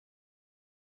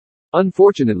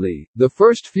Unfortunately, the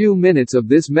first few minutes of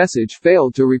this message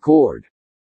failed to record.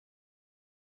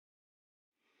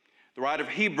 The writer of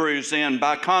Hebrews then,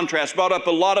 by contrast, brought up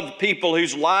a lot of people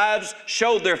whose lives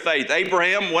showed their faith.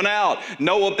 Abraham went out.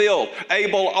 Noah built.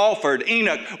 Abel offered.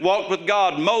 Enoch walked with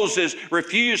God. Moses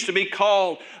refused to be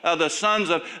called the sons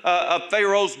of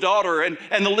Pharaoh's daughter. And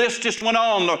the list just went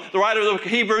on. The writer of the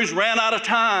Hebrews ran out of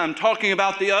time talking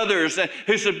about the others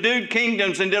who subdued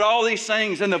kingdoms and did all these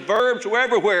things. And the verbs were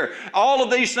everywhere. All of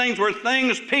these things were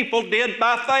things people did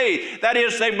by faith. That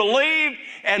is, they believed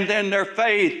and then their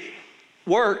faith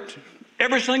worked.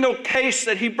 Every single case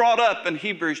that he brought up in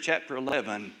Hebrews chapter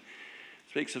 11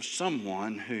 speaks of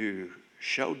someone who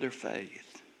showed their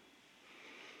faith.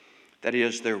 That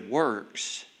is, their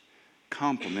works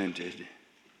complemented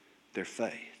their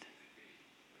faith.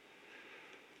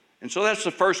 And so that's the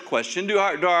first question. Do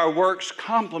our works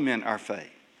complement our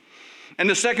faith? And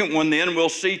the second one then we'll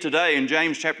see today in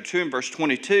James chapter 2 and verse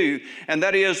 22, and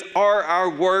that is, are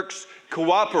our works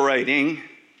cooperating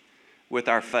with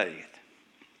our faith?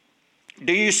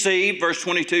 Do you see, verse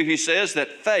 22, he says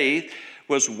that faith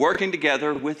was working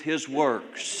together with his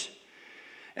works.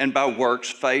 And by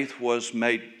works, faith was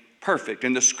made perfect.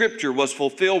 And the scripture was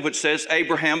fulfilled, which says,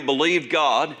 Abraham believed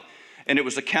God, and it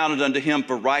was accounted unto him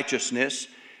for righteousness,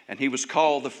 and he was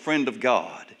called the friend of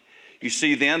God. You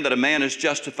see then that a man is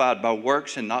justified by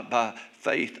works and not by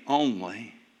faith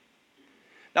only.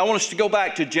 Now I want us to go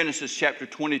back to Genesis chapter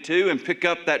 22 and pick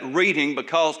up that reading,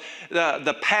 because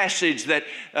the passage that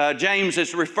James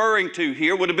is referring to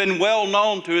here would have been well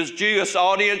known to his Jewish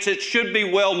audience. It should be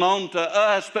well known to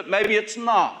us, but maybe it's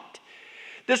not.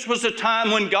 This was a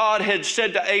time when God had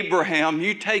said to Abraham,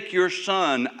 you take your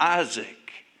son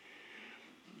Isaac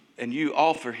and you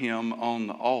offer him on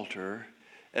the altar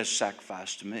as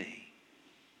sacrifice to me.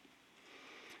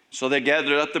 So they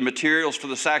gathered up the materials for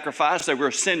the sacrifice. They were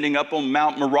ascending up on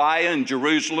Mount Moriah in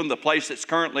Jerusalem, the place that's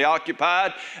currently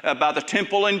occupied by the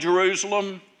temple in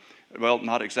Jerusalem. Well,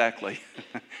 not exactly.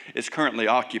 It's currently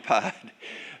occupied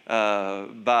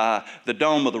by the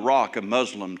Dome of the Rock, a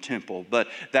Muslim temple. But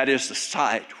that is the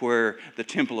site where the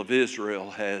temple of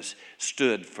Israel has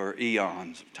stood for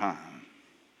eons of time.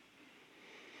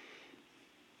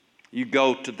 You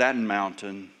go to that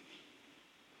mountain.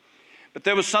 But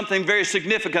there was something very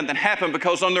significant that happened,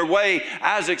 because on their way,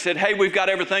 Isaac said, hey, we've got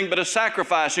everything but a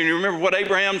sacrifice. And you remember what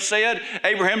Abraham said?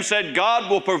 Abraham said, God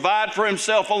will provide for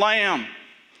himself a lamb.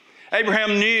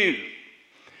 Abraham knew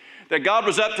that God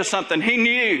was up to something. He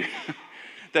knew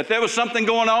that there was something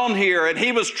going on here, and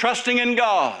he was trusting in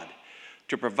God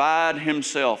to provide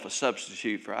himself a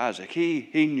substitute for Isaac. He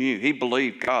knew. He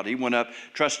believed God. He went up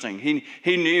trusting.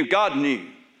 He knew. God knew.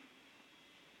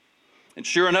 And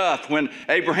sure enough, when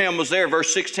Abraham was there,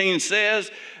 verse 16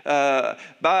 says,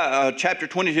 chapter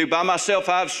 22, by myself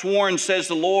I have sworn, says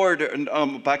the Lord,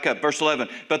 back up, verse 11,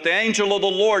 but the angel of the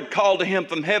Lord called to him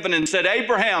from heaven and said,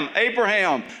 Abraham,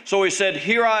 Abraham. So he said,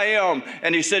 here I am.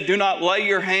 And he said, do not lay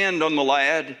your hand on the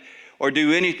lad or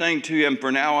do anything to him,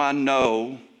 for now I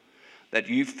know that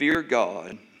you fear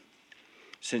God,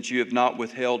 since you have not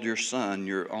withheld your son,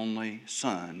 your only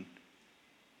son,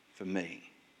 from me.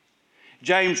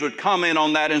 James would comment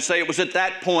on that and say it was at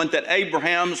that point that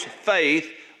Abraham's faith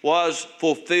was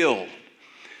fulfilled.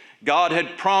 God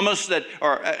had promised that,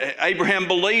 or Abraham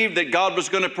believed that God was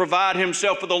going to provide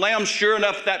himself with a lamb. Sure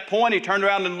enough, at that point, he turned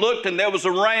around and looked, and there was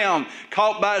a ram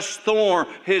caught by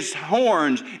his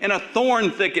horns in a thorn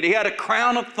thicket. He had a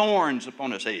crown of thorns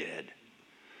upon his head.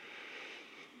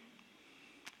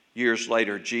 Years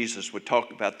later, Jesus would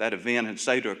talk about that event and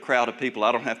say to a crowd of people,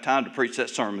 I don't have time to preach that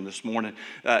sermon this morning.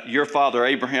 Your father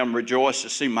Abraham rejoiced to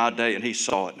see my day, and he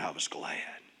saw it, and I was glad.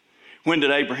 When did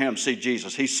Abraham see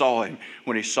Jesus? He saw him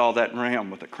when he saw that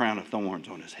ram with a crown of thorns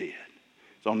on his head.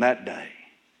 It's on that day.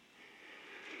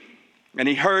 And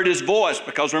he heard his voice,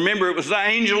 because remember, it was the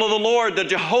angel of the Lord, the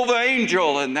Jehovah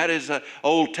angel, and that is an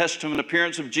Old Testament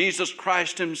appearance of Jesus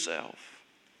Christ himself.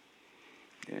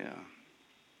 Yeah.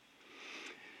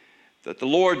 That the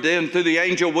Lord then through the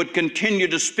angel would continue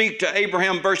to speak to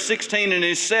Abraham. Verse 16, and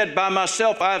he said, by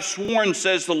myself I have sworn,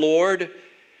 says the Lord.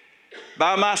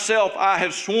 By myself I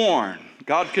have sworn.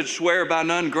 God could swear by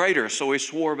none greater, so he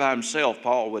swore by himself.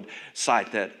 Paul would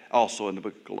cite that also in the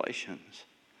book of Galatians.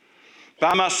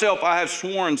 By myself I have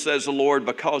sworn, says the Lord,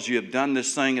 because you have done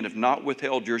this thing and have not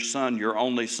withheld your son, your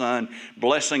only son.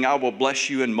 Blessing I will bless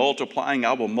you, and multiplying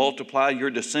I will multiply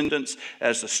your descendants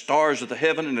as the stars of the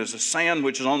heaven and as the sand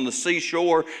which is on the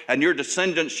seashore. And your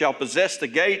descendants shall possess the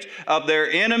gates of their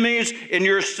enemies. In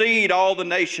your seed all the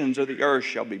nations of the earth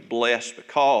shall be blessed,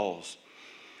 because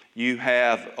you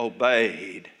have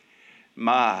obeyed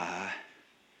my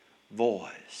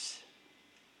voice.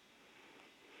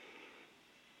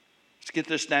 Let's get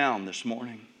this down this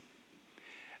morning.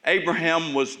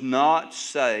 Abraham was not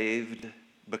saved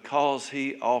because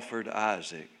he offered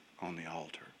Isaac on the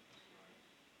altar.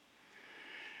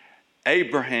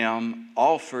 Abraham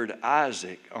offered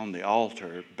Isaac on the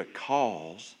altar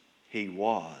because he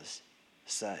was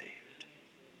saved.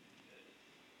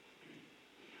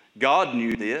 God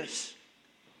knew this.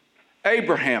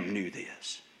 Abraham knew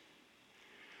this.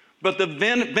 But the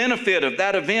benefit of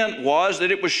that event was that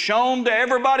it was shown to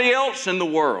everybody else in the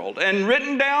world and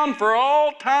written down for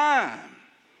all time.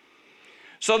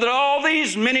 So that all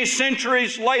these many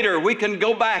centuries later, we can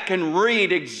go back and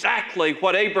read exactly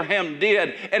what Abraham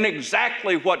did and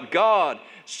exactly what God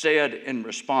said in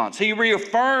response. He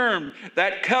reaffirmed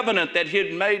that covenant that he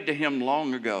had made to him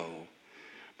long ago,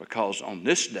 because on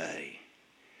this day,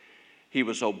 he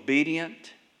was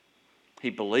obedient. He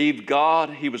believed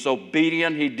God. He was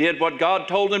obedient. He did what God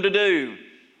told him to do.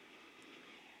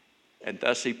 And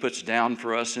thus he puts down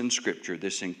for us in Scripture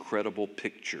this incredible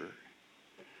picture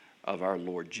of our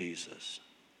Lord Jesus.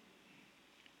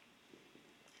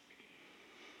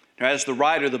 Now, as the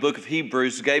writer of the book of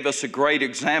Hebrews gave us a great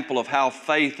example of how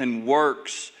faith and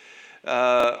works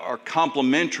are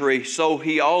complementary, so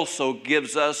he also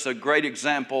gives us a great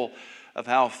example of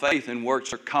how faith and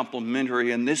works are complementary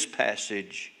in this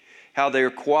passage, how they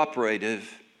are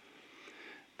cooperative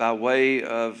by way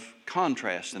of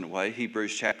contrast in a way.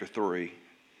 Hebrews chapter 3.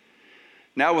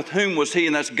 Now with whom was he,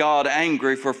 and that's God,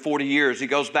 angry for 40 years? He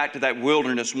goes back to that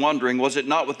wilderness wondering, was it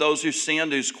not with those who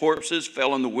sinned, whose corpses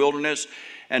fell in the wilderness?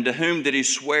 And to whom did he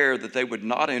swear that they would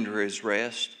not enter his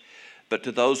rest, but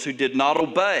to those who did not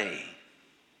obey?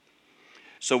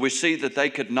 So we see that they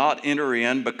could not enter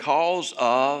in because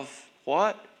of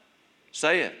what?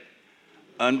 Say it.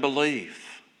 Unbelief.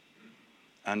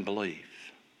 Unbelief.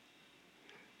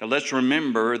 Now let's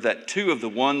remember that two of the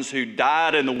ones who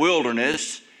died in the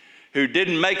wilderness, who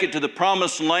didn't make it to the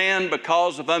promised land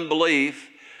because of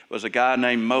unbelief, was a guy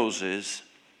named Moses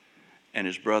and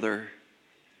his brother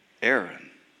Aaron.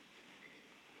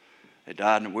 They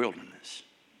died in the wilderness.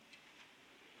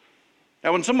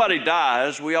 Now when somebody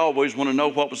dies, we always want to know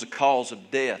what was the cause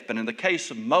of death. But in the case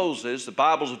of Moses, the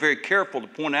Bible is very careful to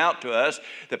point out to us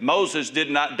that Moses did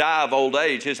not die of old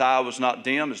age. His eye was not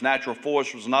dim. His natural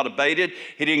force was not abated.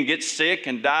 He didn't get sick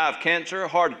and die of cancer or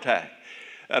heart attack.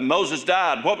 Moses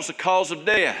died. What was the cause of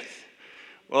death?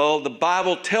 Well, the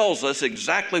Bible tells us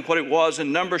exactly what it was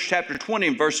in Numbers chapter 20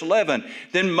 and verse 11.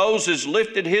 Then Moses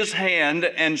lifted his hand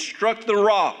and struck the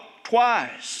rock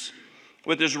twice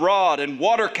with his rod, and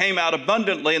water came out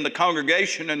abundantly, and the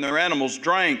congregation and their animals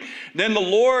drank. Then the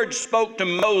Lord spoke to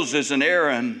Moses and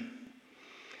Aaron,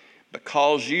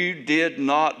 because you did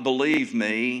not believe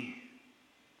me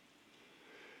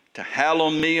to hallow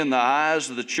me in the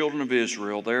eyes of the children of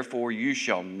Israel, therefore you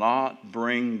shall not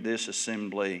bring this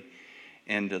assembly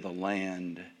into the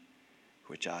land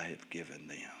which I have given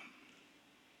them.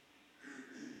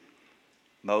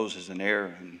 Moses and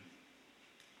Aaron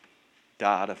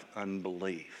died of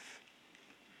unbelief.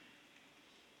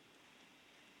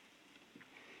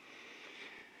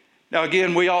 Now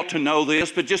again, we ought to know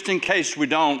this, but just in case we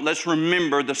don't, let's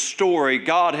remember the story.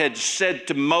 God had said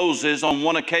to Moses on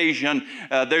one occasion,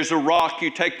 there's a rock,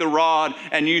 you take the rod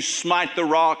and you smite the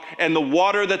rock, and the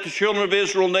water that the children of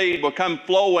Israel need will come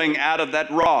flowing out of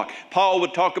that rock. Paul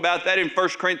would talk about that in 1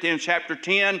 Corinthians chapter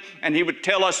 10, and he would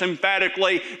tell us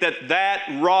emphatically that that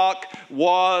rock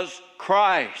was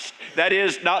Christ. That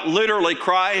is, not literally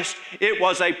Christ. It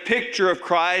was a picture of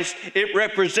Christ. It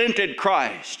represented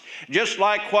Christ. Just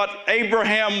like what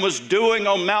Abraham was doing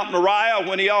on Mount Moriah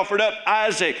when he offered up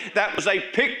Isaac. That was a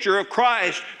picture of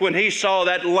Christ when he saw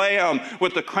that lamb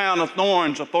with the crown of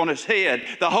thorns upon his head.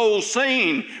 The whole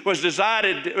scene was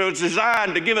designed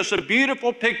to give us a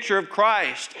beautiful picture of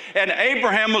Christ. And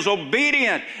Abraham was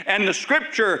obedient, and the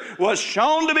scripture was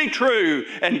shown to be true,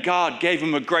 and God gave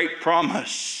him a great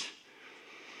promise.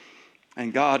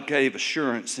 And God gave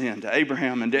assurance then to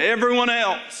Abraham and to everyone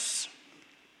else.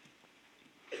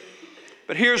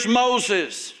 But here's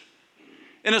Moses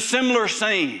in a similar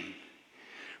scene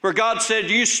where God said,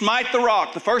 you smite the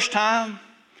rock the first time,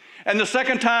 and the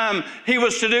second time he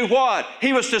was to do what?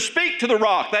 He was to speak to the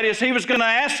rock. That is, he was going to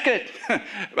ask it,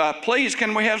 please,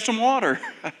 can we have some water?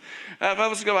 I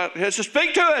was going to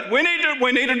speak to it.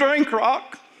 We need a drink,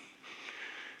 rock.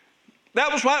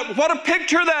 That was what a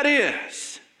picture that is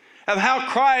of how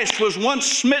Christ was once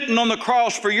smitten on the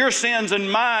cross for your sins and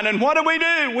mine. And what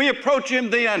do? We approach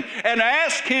him then and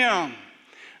ask him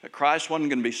that Christ wasn't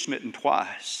going to be smitten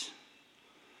twice.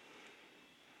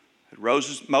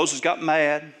 Moses got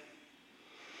mad.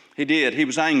 He did. He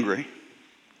was angry.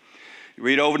 You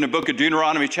read over in the book of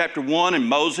Deuteronomy chapter 1, and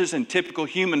Moses, in typical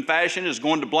human fashion, is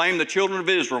going to blame the children of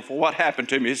Israel for what happened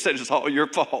to me. He said, it's all your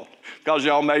fault because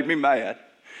y'all made me mad.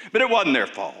 But it wasn't their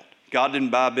fault. God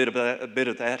didn't buy a bit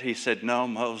of that. He said, no,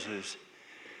 Moses,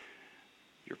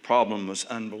 your problem was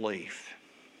unbelief.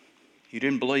 You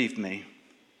didn't believe me,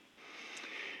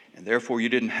 and therefore you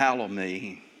didn't hallow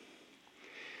me.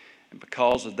 And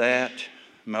because of that,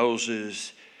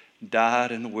 Moses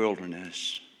died in the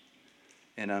wilderness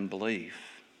in unbelief.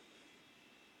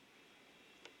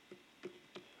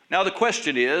 Now the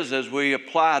question is, as we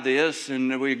apply this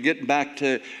and we get back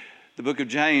to the book of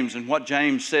James and what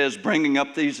James says, bringing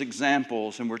up these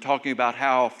examples, and we're talking about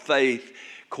how faith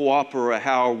cooperate,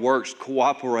 how our works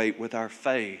cooperate with our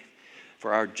faith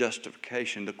for our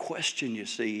justification. The question, you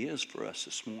see, is for us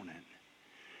this morning.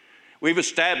 We've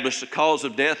established the cause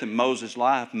of death in Moses'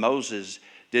 life. Moses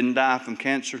didn't die from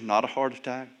cancer, not a heart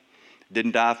attack.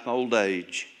 Didn't die from old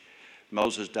age.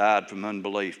 Moses died from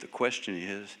unbelief. The question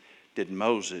is, did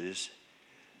Moses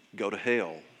go to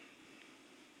hell?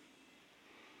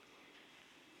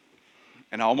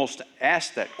 And almost to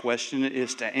ask that question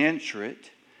is to answer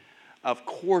it. Of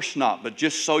course not, but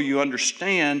just so you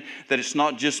understand that it's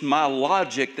not just my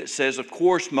logic that says, of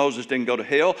course Moses didn't go to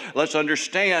hell. Let's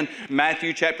understand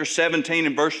Matthew chapter 17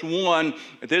 and verse 1.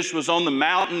 This was on the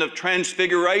mountain of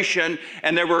transfiguration,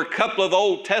 and there were a couple of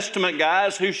Old Testament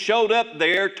guys who showed up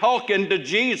there talking to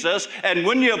Jesus, and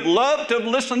wouldn't you have loved to have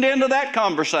listened into that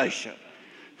conversation?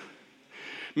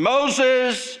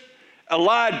 Moses,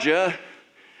 Elijah,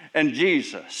 and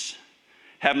Jesus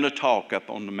having a talk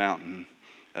up on the mountain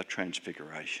of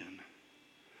transfiguration.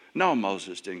 No,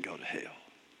 Moses didn't go to hell.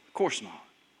 Of course not.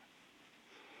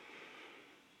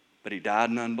 But he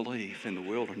died in unbelief in the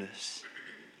wilderness.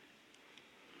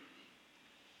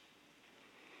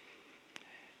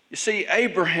 You see,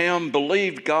 Abraham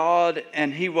believed God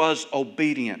and he was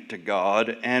obedient to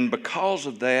God, and because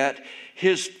of that,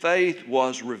 his faith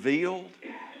was revealed.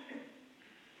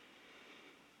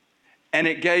 And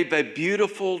it gave a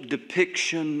beautiful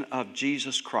depiction of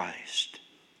Jesus Christ.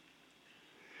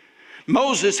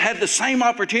 Moses had the same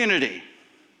opportunity,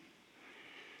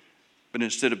 but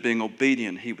instead of being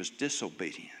obedient, he was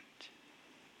disobedient.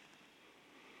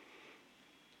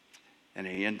 And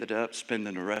he ended up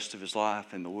spending the rest of his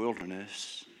life in the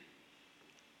wilderness.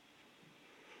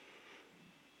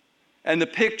 And the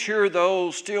picture,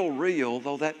 though still real,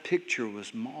 though that picture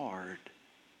was marred,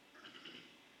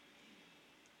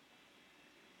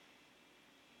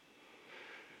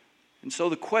 and so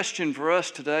the question for us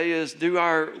today is,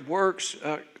 are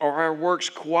our works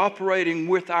cooperating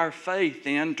with our faith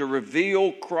then to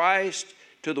reveal Christ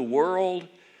to the world?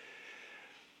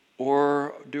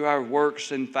 Or do our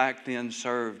works in fact then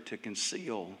serve to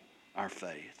conceal our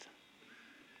faith?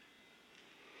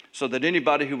 So that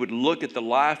anybody who would look at the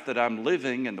life that I'm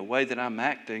living and the way that I'm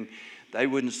acting, they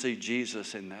wouldn't see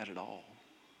Jesus in that at all.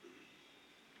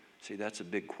 See, that's a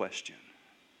big question.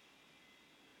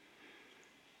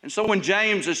 And so when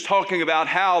James is talking about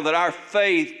how that our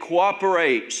faith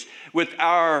cooperates with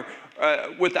our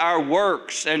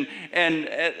works, and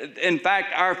in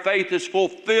fact our faith is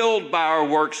fulfilled by our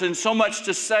works, and so much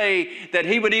to say that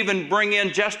he would even bring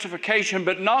in justification,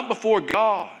 but not before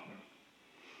God,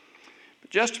 but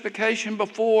justification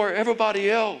before everybody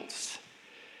else,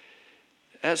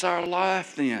 as our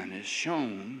life then is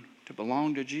shown to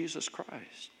belong to Jesus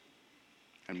Christ,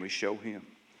 and we show him.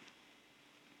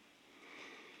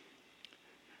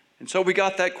 And so we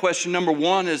got that question. Number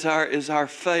one, is our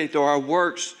faith or our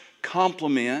works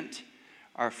complement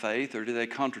our faith, or do they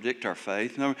contradict our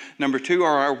faith? Number two,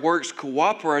 are our works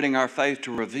cooperating our faith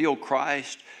to reveal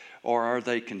Christ, or are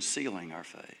they concealing our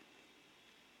faith?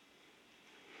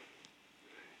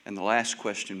 And the last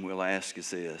question we'll ask is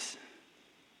this: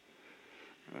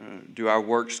 do our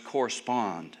works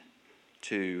correspond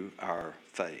to our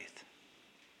faith?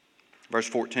 Verse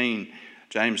 14,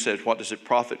 James says, what does it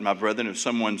profit, my brethren, if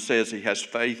someone says he has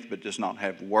faith but does not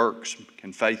have works?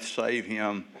 Can faith save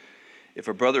him? If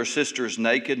a brother or sister is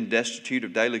naked and destitute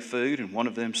of daily food, and one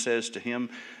of them says to him,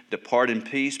 depart in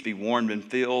peace, be warmed and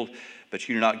filled, but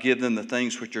you do not give them the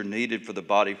things which are needed for the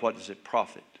body, what does it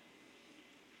profit?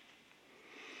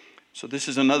 So this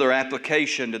is another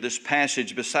application to this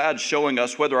passage besides showing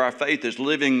us whether our faith is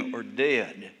living or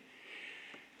dead.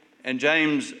 And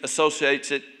James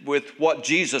associates it with what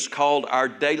Jesus called our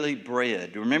daily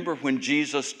bread. Remember when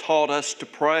Jesus taught us to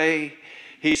pray?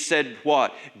 He said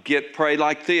what? Pray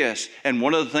like this. And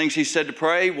one of the things he said to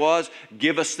pray was,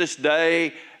 give us this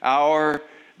day our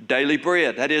daily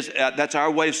bread. That's our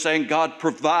way of saying, God,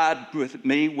 provide with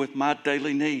me with my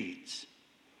daily needs.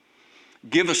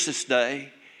 Give us this day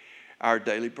our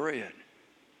daily bread.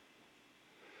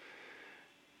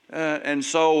 And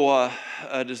so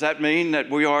does that mean that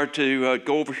we are to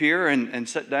go over here and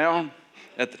sit down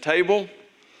at the table,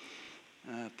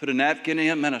 put a napkin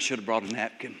in? Man, I should have brought a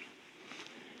napkin.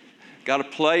 Got a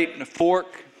plate and a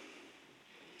fork.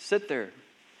 Sit there.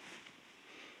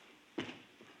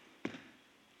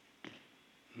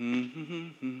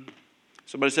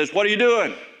 Somebody says, what are you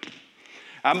doing?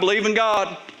 I'm believing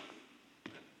God.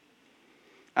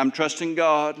 I'm trusting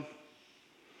God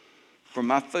for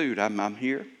my food. I'm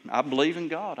here. I believe in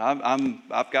God.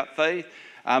 I've got faith.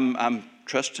 I'm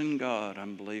trusting God.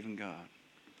 I'm believing God.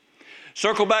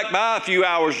 Circle back by a few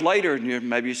hours later, and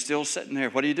maybe you're still sitting there.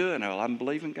 What are you doing? Well, I'm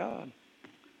believing God.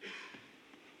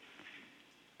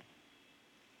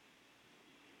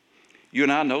 You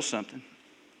and I know something.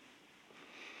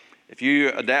 If you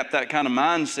adapt that kind of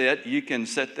mindset, you can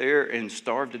sit there and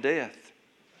starve to death,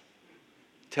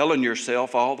 telling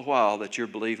yourself all the while that you're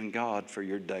believing God for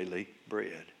your daily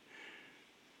bread.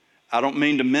 I don't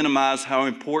mean to minimize how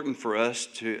important for us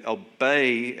to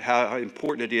obey, how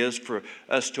important it is for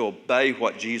us to obey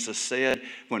what Jesus said.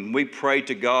 When we pray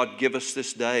to God, give us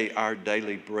this day our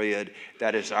daily bread,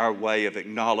 that is our way of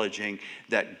acknowledging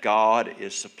that God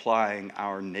is supplying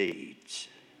our needs.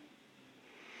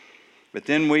 But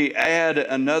then we add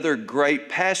another great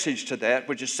passage to that,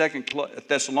 which is 2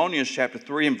 Thessalonians chapter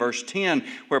 3 and verse 10,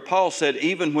 where Paul said,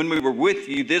 even when we were with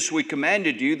you, this we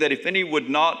commanded you, that if any would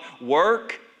not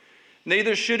work,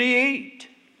 neither should he eat.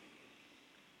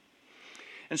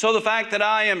 And so the fact that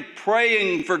I am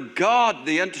praying for God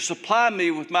then to supply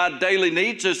me with my daily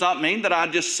needs does not mean that I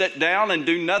just sit down and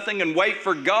do nothing and wait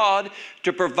for God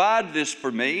to provide this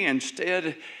for me.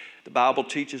 Instead, the Bible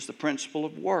teaches the principle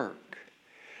of work.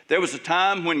 There was a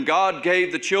time when God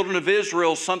gave the children of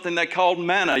Israel something they called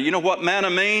manna. You know what manna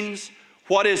means?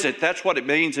 What is it? That's what it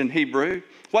means in Hebrew.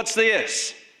 What's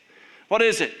this? What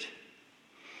is it?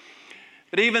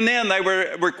 But even then they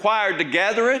were required to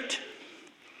gather it,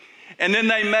 and then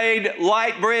they made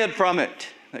light bread from it,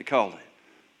 they called it.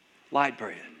 Light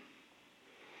bread.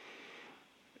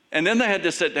 And then they had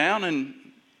to sit down and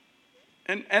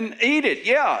eat it.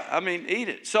 Yeah, I mean, eat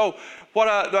it. So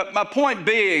my point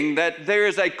being that there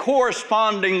is a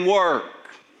corresponding work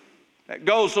that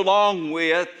goes along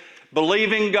with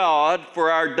believing God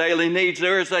for our daily needs.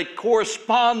 There is a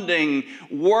corresponding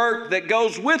work that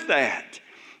goes with that.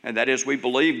 And that is we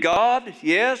believe God,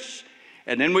 yes,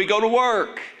 and then we go to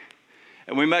work.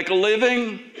 And we make a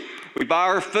living, we buy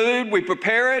our food, we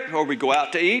prepare it, or we go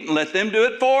out to eat and let them do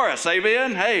it for us.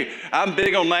 Amen? Hey, I'm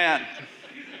big on that.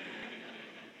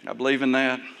 I believe in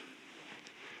that.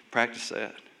 Practice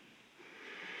that.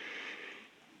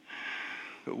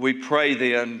 But we pray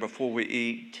then before we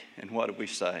eat, and what do we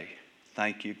say?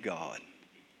 Thank you, God,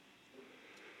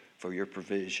 for your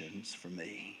provisions for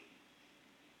me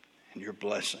and your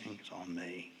blessings on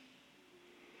me.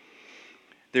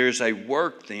 There's a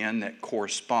work then that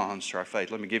corresponds to our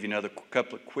faith. Let me give you another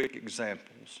couple of quick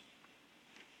examples.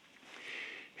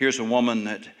 Here's a woman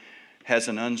that has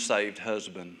an unsaved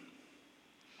husband.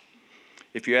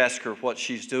 If you ask her what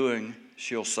she's doing,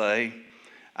 she'll say,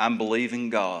 I'm believing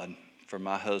God for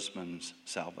my husband's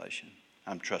salvation.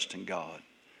 I'm trusting God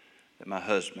that my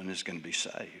husband is going to be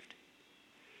saved.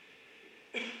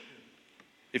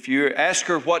 If you ask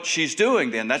her what she's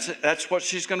doing, then that's what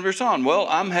she's going to respond. Well,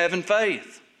 I'm having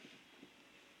faith.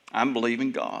 I'm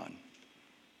believing God.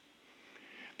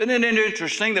 But isn't it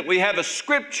interesting that we have a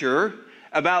scripture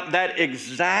about that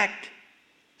exact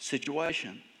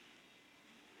situation?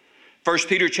 1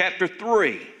 Peter chapter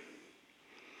 3,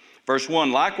 verse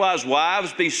 1, likewise,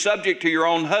 wives, be subject to your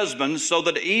own husbands, so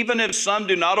that even if some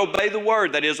do not obey the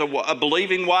word, that is a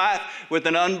believing wife with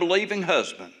an unbelieving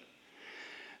husband,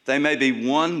 they may be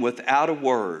won without a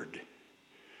word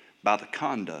by the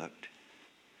conduct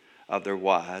of their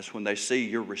wives when they see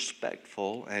your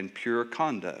respectful and pure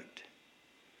conduct.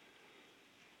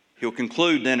 He'll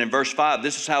conclude then in verse 5,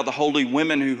 this is how the holy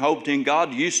women who hoped in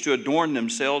God used to adorn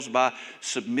themselves by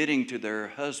submitting to their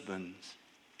husbands.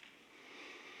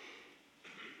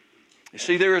 You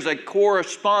see, there is a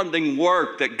corresponding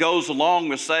work that goes along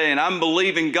with saying, I'm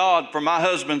believing God for my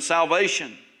husband's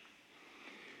salvation.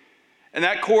 And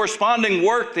that corresponding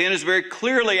work then is very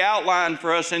clearly outlined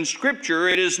for us in Scripture.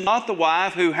 It is not the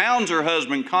wife who hounds her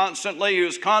husband constantly, who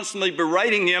is constantly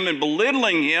berating him and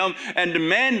belittling him and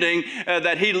demanding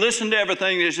that he listen to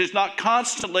everything. It is not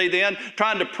constantly then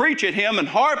trying to preach at him and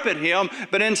harp at him,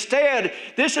 but instead,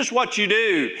 this is what you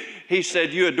do. He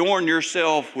said, you adorn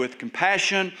yourself with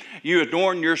compassion. You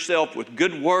adorn yourself with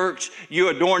good works. You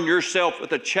adorn yourself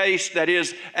with a chaste, that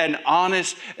is an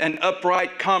honest and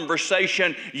upright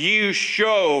conversation. You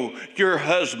show your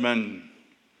husband,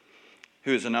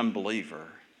 who is an unbeliever,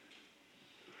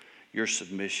 your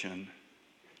submission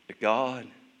to God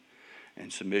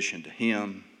and submission to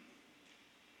Him?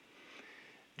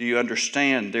 Do you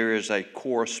understand there is a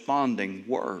corresponding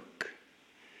work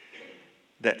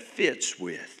that fits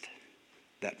with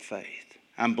that faith?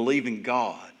 I'm believing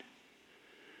God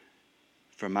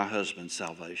for my husband's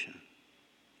salvation.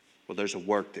 Well, there's a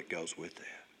work that goes with that.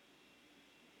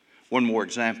 One more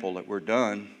example that we're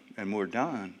done, and we're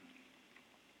done.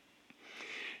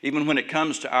 Even when it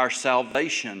comes to our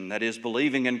salvation, that is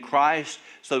believing in Christ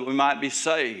so that we might be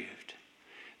saved,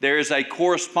 there is a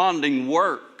corresponding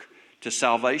work to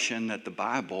salvation that the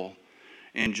Bible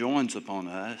enjoins upon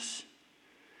us,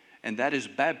 and that is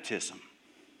baptism.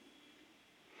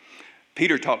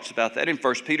 Peter talks about that in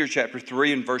 1 Peter chapter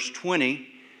 3 and verse 20,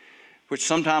 which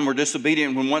sometime were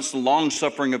disobedient when once the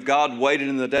long-suffering of God waited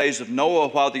in the days of Noah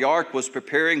while the ark was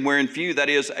preparing, wherein few, that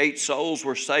is, 8 souls,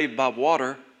 were saved by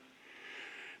water.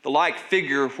 The like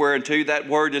figure whereunto that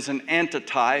word is an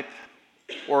antitype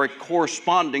or a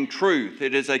corresponding truth.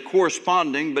 It is a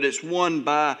corresponding, but it's one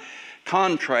by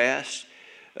contrast.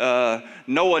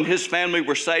 Noah and his family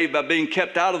were saved by being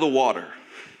kept out of the water.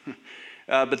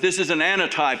 But this is an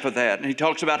antitype of that. And he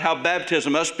talks about how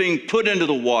baptism, us being put into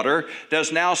the water,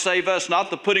 does now save us,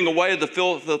 not the putting away of the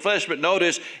filth of the flesh, but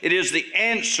notice it is the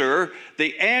answer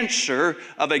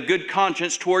of a good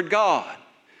conscience toward God.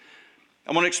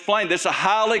 I want to explain this. A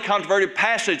highly controverted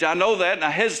passage. I know that, and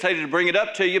I hesitated to bring it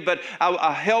up to you, but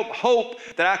I hope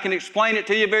that I can explain it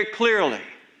to you very clearly.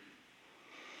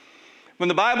 When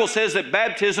the Bible says that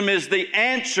baptism is the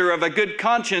answer of a good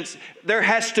conscience, there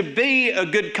has to be a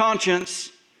good conscience.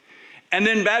 And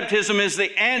then baptism is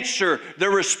the answer,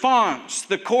 the response,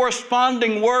 the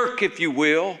corresponding work, if you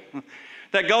will,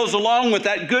 that goes along with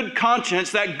that good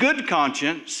conscience that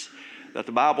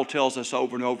the Bible tells us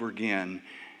over and over again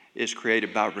is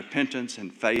created by repentance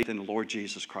and faith in the Lord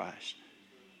Jesus Christ.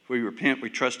 If we repent, we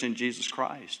trust in Jesus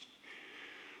Christ.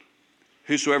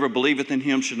 Whosoever believeth in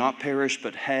Him shall not perish,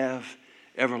 but have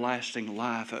everlasting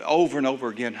life. Over and over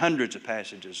again, hundreds of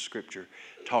passages of Scripture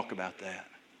talk about that.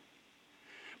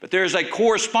 But there's a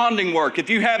corresponding work. If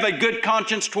you have a good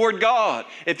conscience toward God,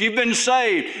 if you've been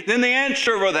saved, then the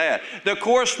answer for that, the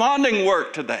corresponding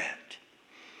work to that,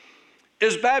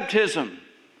 is baptism.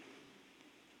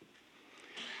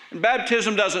 And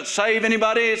baptism doesn't save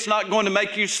anybody. It's not going to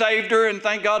make you saveder, and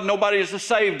thank God nobody is the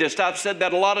savedest. I've said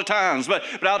that a lot of times. But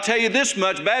I'll tell you this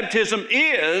much, baptism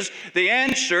is the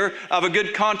answer of a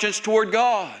good conscience toward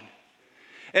God.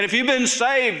 And if you've been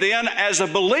saved then as a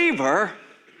believer,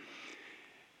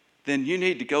 then you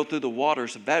need to go through the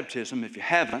waters of baptism if you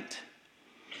haven't.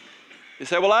 You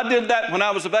say, well, I did that when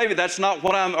I was a baby. That's not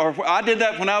what or I did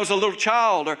that when I was a little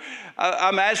child. Or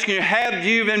I'm asking you, have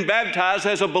you been baptized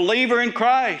as a believer in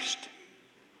Christ?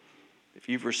 If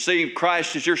you've received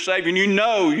Christ as your Savior and you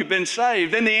know you've been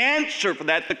saved, then the answer for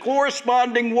that, the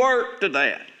corresponding work to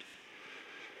that,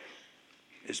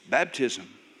 is baptism.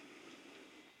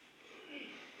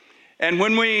 And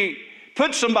when we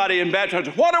put somebody in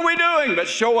baptism, what are we doing but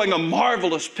showing a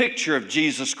marvelous picture of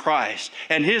Jesus Christ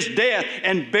and His death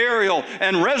and burial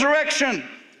and resurrection?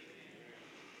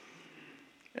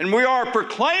 And we are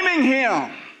proclaiming Him,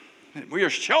 and we are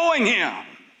showing Him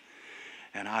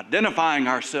and identifying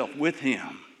ourselves with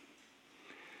Him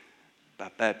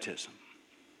by baptism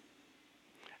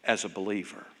as a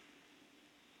believer.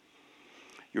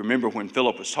 You remember when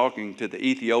Philip was talking to the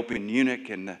Ethiopian eunuch,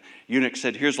 and the eunuch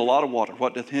said, here's a lot of water.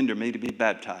 What doth hinder me to be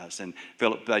baptized? And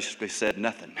Philip basically said,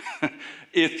 nothing.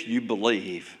 If you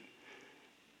believe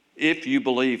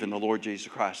in the Lord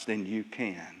Jesus Christ, then you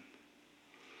can.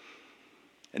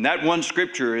 And that one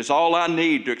scripture is all I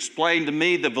need to explain to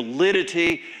me the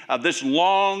validity of this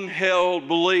long-held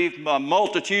belief by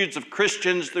multitudes of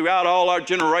Christians throughout all our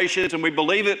generations, and we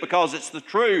believe it because it's the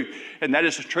truth, and that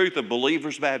is the truth of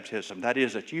believer's baptism. That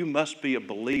is that you must be a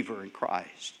believer in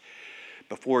Christ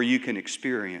before you can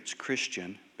experience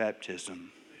Christian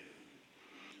baptism.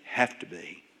 You have to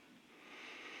be.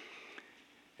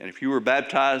 And if you were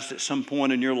baptized at some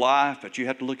point in your life, but you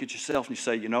have to look at yourself and you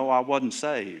say, I wasn't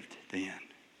saved then.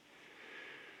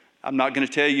 I'm not going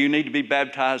to tell you need to be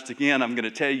baptized again. I'm going to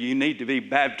tell you need to be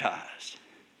baptized.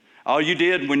 All you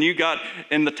did when you got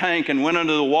in the tank and went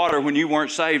under the water when you weren't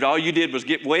saved, all you did was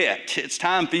get wet. It's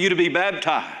time for you to be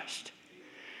baptized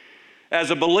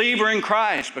as a believer in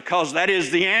Christ, because that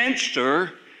is the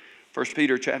answer, 1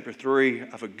 Peter chapter 3,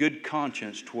 of a good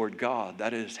conscience toward God.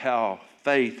 That is how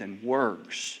faith and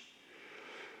works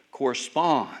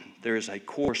correspond. There is a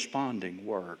corresponding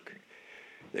work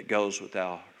that goes with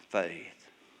our faith.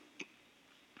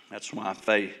 That's why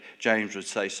faith, James would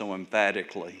say so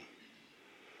emphatically,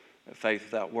 that faith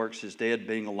without works is dead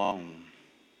being alone.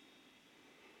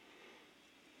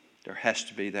 there has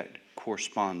to be that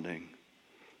corresponding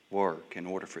work in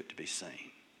order for it to be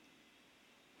seen.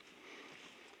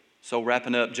 So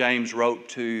wrapping up, James wrote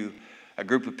to a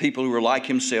group of people who were like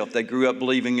himself. They grew up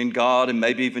believing in God and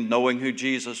maybe even knowing who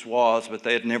Jesus was, but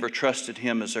they had never trusted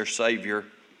Him as their Savior.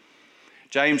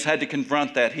 James had to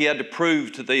confront that. He had to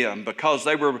prove to them, because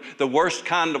they were the worst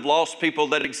kind of lost people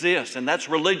that exists, and that's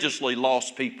religiously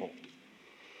lost people.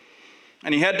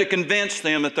 And he had to convince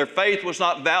them that their faith was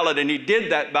not valid, and he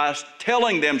did that by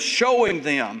telling them, showing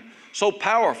them so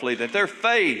powerfully that their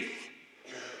faith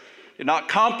did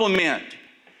not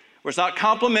was not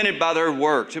complemented by their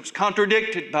works. It was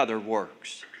contradicted by their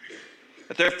works.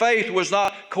 That their faith was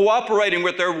not cooperating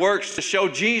with their works to show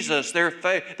Jesus.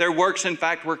 Their works, in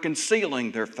fact, were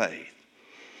concealing their faith.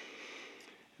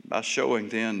 By showing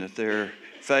them that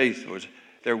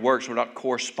their works were not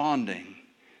corresponding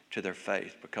to their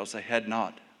faith because they had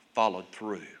not followed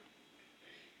through.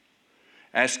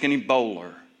 Ask any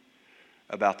bowler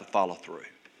about the follow through.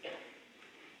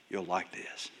 You'll like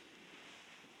this.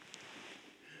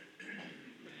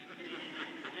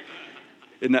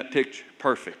 Isn't that picture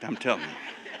perfect? I'm telling you.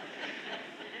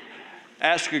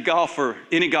 Ask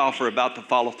any golfer about the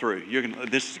follow through.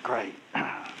 This is great.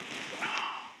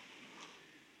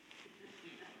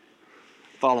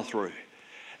 Follow through.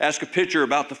 Ask a pitcher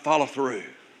about the follow through.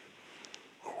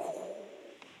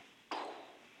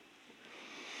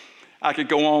 I could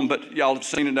go on, but y'all have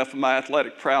seen enough of my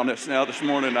athletic prowess now this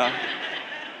morning. I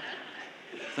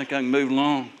think I can move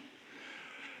along.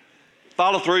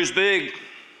 Follow through is big.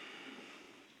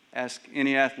 Ask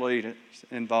any athlete that's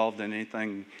involved in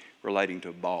anything relating to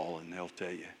a ball, and they'll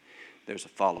tell you there's a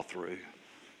follow through,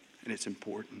 and it's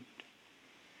important.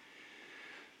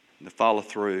 And the follow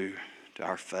through to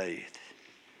our faith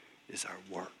is our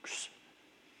works.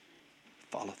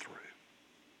 Follow through.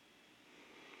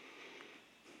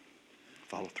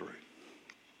 Follow through.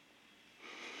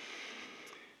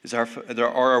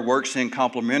 Are our works then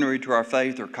complementary to our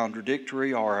faith or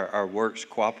contradictory? Are our works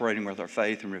cooperating with our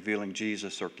faith and revealing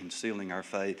Jesus or concealing our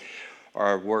faith? Are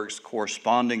our works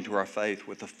corresponding to our faith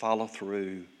with the follow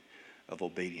through of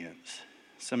obedience?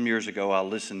 Some years ago I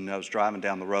was driving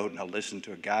down the road and I listened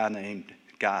to a guy named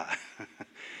Guy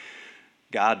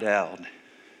Dowd.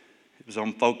 It was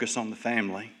on Focus on the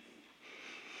Family.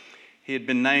 He had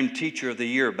been named Teacher of the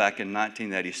Year back in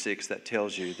 1986. That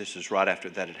tells you this is right after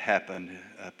that had happened.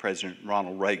 President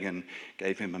Ronald Reagan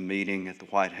gave him a meeting at the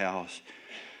White House.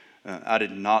 I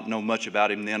did not know much about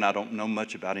him then. I don't know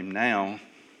much about him now,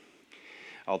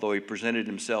 although he presented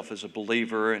himself as a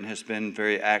believer and has been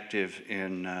very active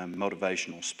in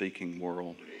motivational speaking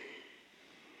world.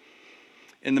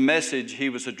 In the message, he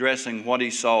was addressing what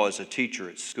he saw as a teacher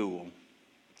at school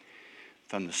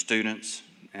from the students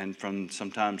and from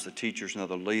sometimes the teachers and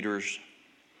other leaders,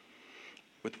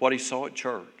 with what he saw at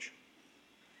church.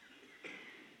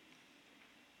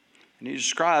 And he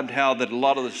described how that a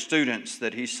lot of the students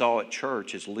that he saw at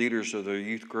church as leaders of their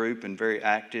youth group and very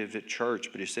active at church,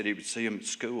 but he said he would see them at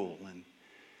school and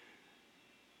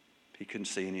he couldn't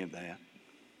see any of that.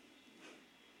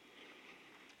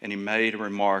 And he made a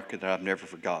remark that I've never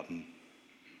forgotten.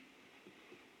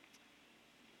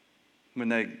 When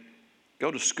they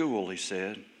go to school, he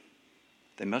said,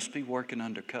 they must be working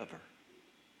undercover.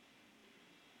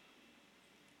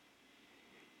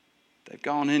 They've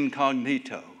gone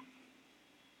incognito.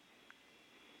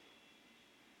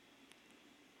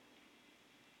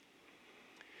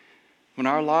 When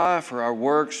our life or our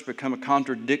works become a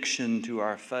contradiction to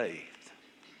our faith,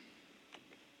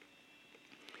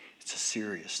 it's a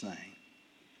serious thing.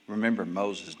 Remember,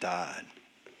 Moses died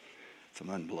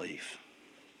from unbelief.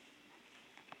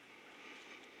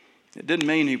 It didn't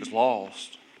mean he was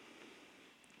lost,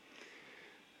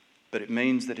 but it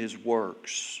means that his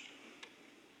works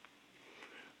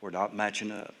were not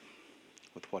matching up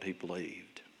with what he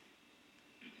believed.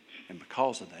 And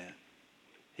because of that,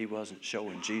 he wasn't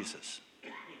showing Jesus.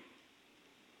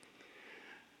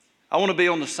 I want to be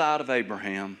on the side of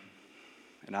Abraham,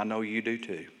 and I know you do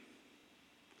too,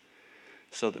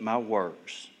 so that my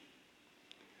works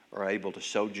are able to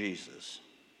show Jesus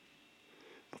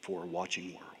before a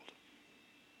watching world.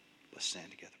 Let's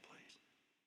stand together.